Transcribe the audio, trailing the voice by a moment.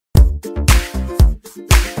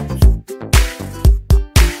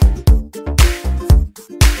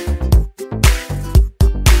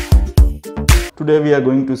Today we are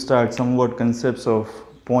going to start somewhat concepts of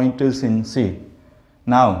pointers in C.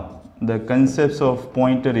 Now the concepts of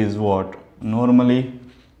pointer is what? Normally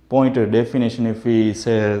pointer definition, if we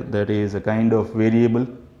say that is a kind of variable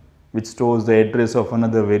which stores the address of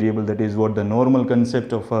another variable, that is what the normal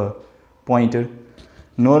concept of a pointer.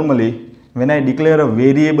 Normally when I declare a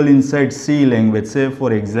variable inside C language, say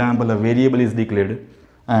for example a variable is declared,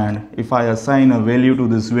 and if I assign a value to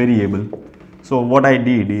this variable, so what I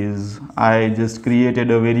did is I just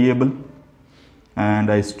created a variable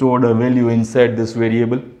and I stored a value inside this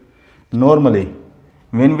variable. Normally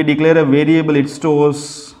when we declare a variable, it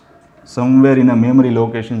stores somewhere in a memory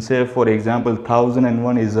location. Say for example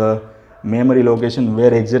 1001 is a memory location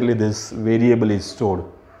where exactly this variable is stored.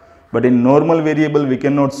 But in normal variable we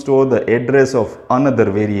cannot store the address of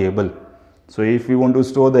another variable. So if we want to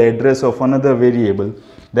store the address of another variable,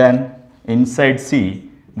 then inside C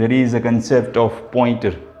there is a concept of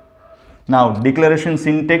pointer. Now declaration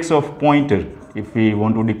syntax of pointer, if we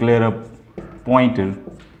want to declare a pointer,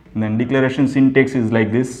 then declaration syntax is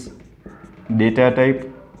like this: data type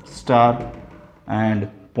star and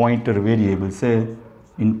pointer variable. Say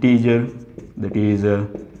integer, that is a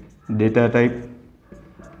data type,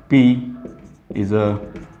 p is a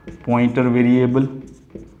pointer variable.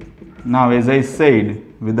 Now as I said,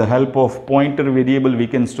 with the help of pointer variable we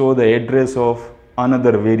can store the address of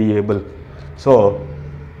another variable. So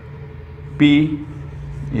p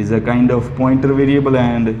is a kind of pointer variable,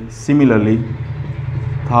 and similarly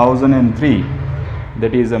 1003,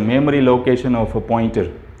 that is a memory location of a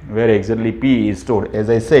pointer where exactly p is stored. As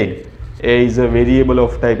I said, a is a variable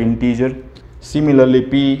of type integer, similarly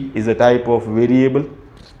p is a type of variable.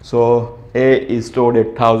 So a is stored at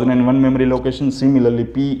 1001 memory location, similarly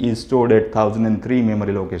p is stored at 1003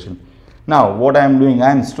 memory location. Now what I am doing,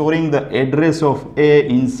 I am storing the address of a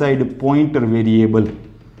inside pointer variable.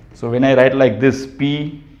 So when I write like this,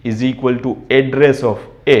 p is equal to address of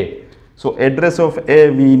a. So address of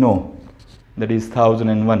a we know, that is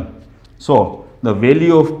 1001. So the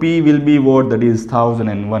value of p will be what? That is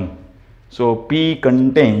 1001. So p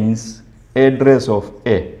contains address of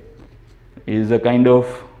a, is a kind of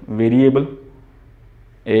variable.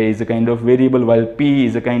 A is a kind of variable, while p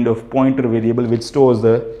is a kind of pointer variable which stores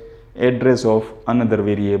the address of another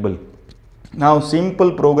variable. Now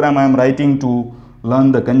simple program I am writing to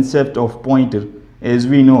learn the concept of pointer. As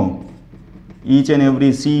we know, each and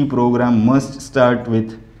every C program must start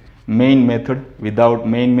with main method. Without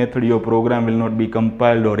main method your program will not be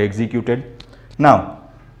compiled or executed. Now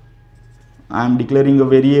I am declaring a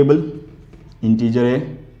variable integer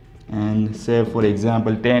a, and say for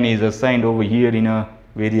example 10 is assigned over here in a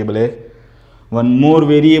variable a. One more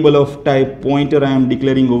variable of type pointer I am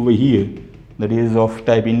declaring over here, that is of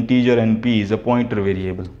type integer, and p is a pointer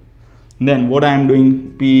variable. Then what I am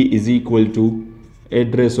doing, p is equal to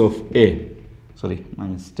address of a. Sorry, my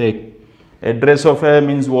mistake. Address of a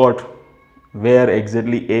means what? Where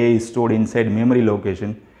exactly a is stored inside memory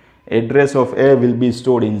location. Address of a will be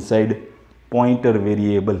stored inside pointer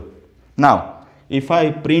variable. Now if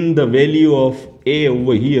I print the value of a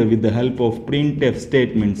over here with the help of printf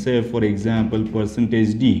statement, say for example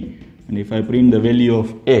 %d, and if I print the value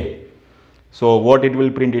of a, so what it will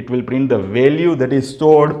print? It will print the value that is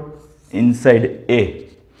stored inside a.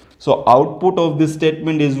 So output of this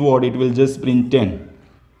statement is what? It will just print 10.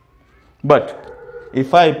 But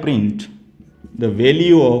if I print the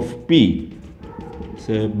value of p,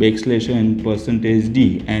 say \n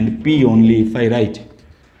 %d, and p only if I write,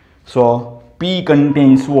 so p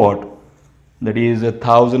contains what? That is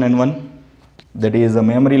 1001, that is a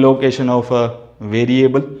memory location of a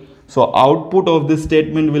variable. So output of this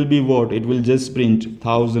statement will be what? It will just print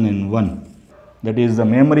 1001, that is the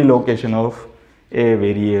memory location of a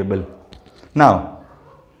variable. Now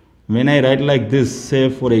when I write like this,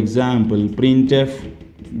 say for example printf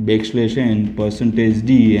 \n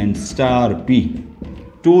 %d and star p,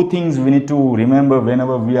 two things we need to remember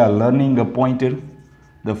whenever we are learning a pointer.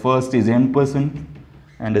 The first is ampersand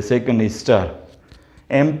and the second is star.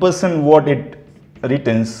 Ampersand, what it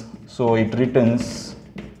returns? So it returns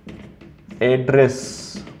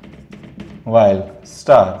address, while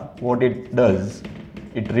star, what it does?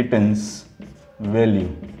 It returns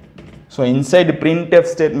value. So inside the printf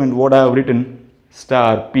statement what I have written?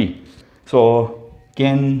 Star p. So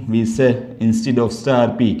can we say instead of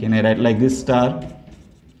star p, can I write like this: star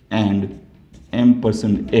and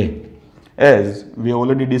ampersand a? As we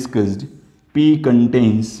already discussed, p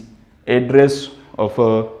contains address of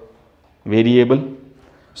a variable.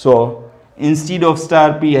 So instead of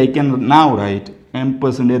star p I can now write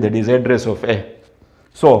ampersand a, that is address of a.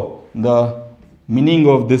 So the meaning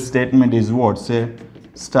of this statement is what? Say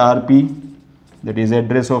star p that is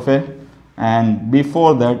address of a, and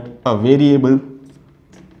before that a variable,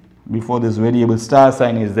 before this variable star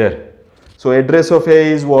sign is there. So address of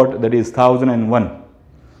a is what? That is 1001.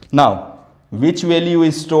 Now which value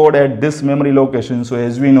is stored at this memory location? So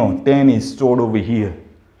as we know, 10 is stored over here.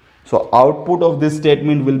 So output of this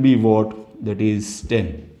statement will be what? That is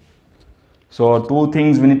 10. So two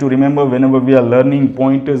things we need to remember whenever we are learning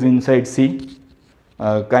pointers inside C.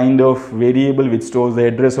 A kind of variable which stores the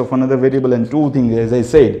address of another variable, and two things, as I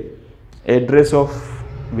said, address of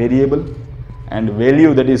variable and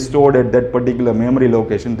value that is stored at that particular memory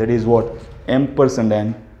location, that is what? Ampersand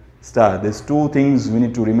and star. These two things we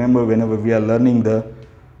need to remember whenever we are learning the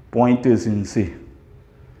pointers in C.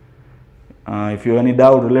 If you have any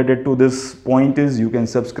doubt related to this pointers, you can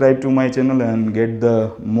subscribe to my channel and get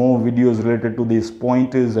the more videos related to these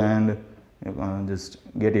pointers, and just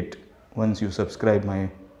get it once you subscribe my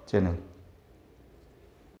channel.